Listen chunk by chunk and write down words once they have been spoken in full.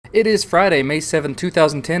It is Friday, May 7,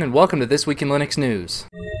 2010, and welcome to This Week in Linux News.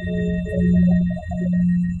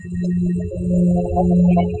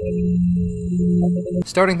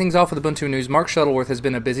 Starting things off with Ubuntu news, Mark Shuttleworth has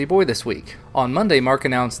been a busy boy this week. On Monday, Mark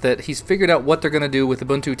announced that he's figured out what they're going to do with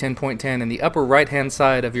Ubuntu 10.10 in the upper right-hand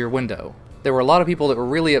side of your window. There were a lot of people that were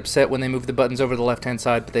really upset when they moved the buttons over to the left-hand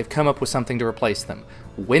side, but they've come up with something to replace them.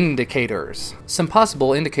 Windicators. Some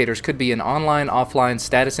possible indicators could be an online-offline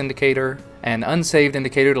status indicator, an unsaved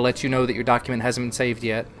indicator to let you know that your document hasn't been saved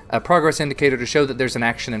yet, a progress indicator to show that there's an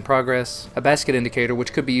action in progress, a basket indicator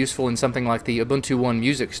which could be useful in something like the Ubuntu One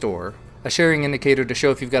music store, a sharing indicator to show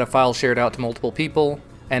if you've got a file shared out to multiple people,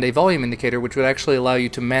 and a volume indicator which would actually allow you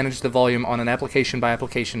to manage the volume on an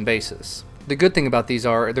application-by-application basis. The good thing about these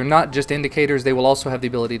are, they're not just indicators, they will also have the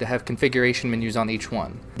ability to have configuration menus on each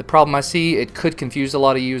one. The problem I see, it could confuse a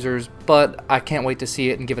lot of users, but I can't wait to see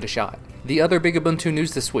it and give it a shot. The other big Ubuntu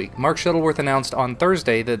news this week, Mark Shuttleworth announced on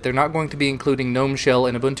Thursday that they're not going to be including GNOME Shell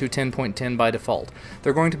in Ubuntu 10.10 by default.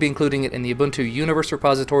 They're going to be including it in the Ubuntu Universe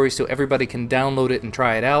repository so everybody can download it and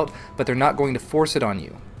try it out, but they're not going to force it on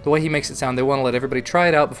you. The way he makes it sound, they want to let everybody try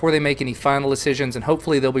it out before they make any final decisions, and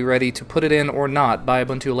hopefully they'll be ready to put it in or not by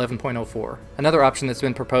Ubuntu 11.04. Another option that's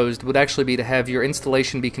been proposed would actually be to have your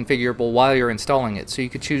installation be configurable while you're installing it, so you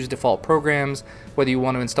could choose default programs, whether you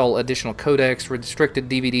want to install additional codecs, restricted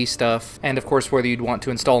DVD stuff, and of course whether you'd want to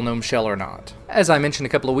install GNOME Shell or not. As I mentioned a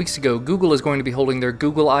couple of weeks ago, Google is going to be holding their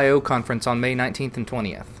Google I/O conference on May 19th and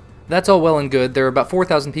 20th. That's all well and good. There are about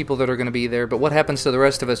 4,000 people that are going to be there, but what happens to the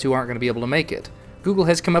rest of us who aren't going to be able to make it? Google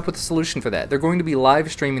has come up with a solution for that. They're going to be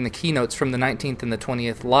live streaming the keynotes from the 19th and the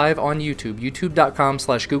 20th live on YouTube,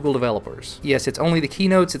 youtube.com/Google Developers. Yes, it's only the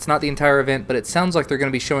keynotes, it's not the entire event, but it sounds like they're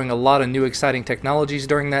going to be showing a lot of new exciting technologies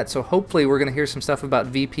during that, so hopefully we're going to hear some stuff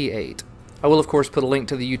about VP8. I will of course put a link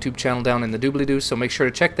to the YouTube channel down in the doobly-doo, so make sure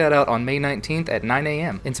to check that out on May 19th at 9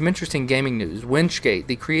 a.m. In some interesting gaming news, Winchgate,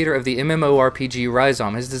 the creator of the MMORPG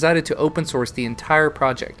Rhizome, has decided to open source the entire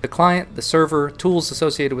project. The client, the server, tools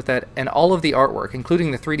associated with that, and all of the artwork, including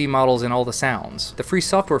the 3D models and all the sounds. The Free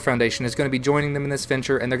Software Foundation is going to be joining them in this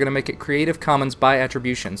venture, and they're going to make it Creative Commons by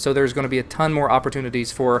attribution, so there's going to be a ton more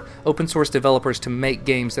opportunities for open source developers to make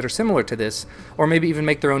games that are similar to this, or maybe even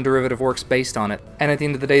make their own derivative works based on it. And at the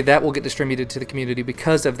end of the day, that will get distributed to the community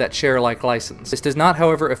because of that share-alike license. This does not,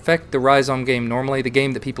 however, affect the Rhizome game normally, the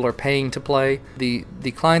game that people are paying to play. The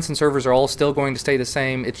clients and servers are all still going to stay the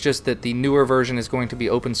same, it's just that the newer version is going to be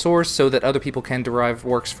open source so that other people can derive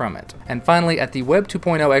works from it. And finally, at the Web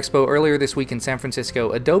 2.0 Expo earlier this week in San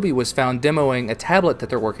Francisco, Adobe was found demoing a tablet that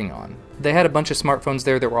they're working on. They had a bunch of smartphones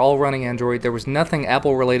there that were all running Android. There was nothing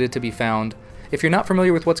Apple-related to be found. If you're not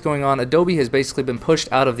familiar with what's going on, Adobe has basically been pushed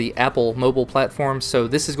out of the Apple mobile platform, so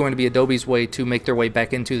this is going to be Adobe's way to make their way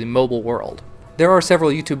back into the mobile world. There are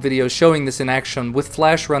several YouTube videos showing this in action with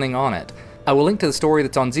Flash running on it. I will link to the story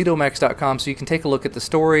that's on zdomax.com so you can take a look at the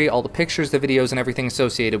story, all the pictures, the videos, and everything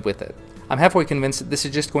associated with it. I'm halfway convinced that this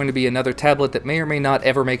is just going to be another tablet that may or may not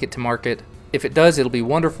ever make it to market. If it does, it'll be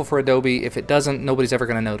wonderful for Adobe. If it doesn't, nobody's ever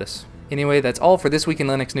going to notice. Anyway, that's all for This Week in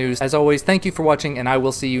Linux News. As always, thank you for watching, and I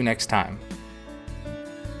will see you next time.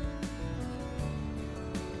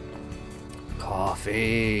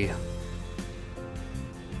 Coffee.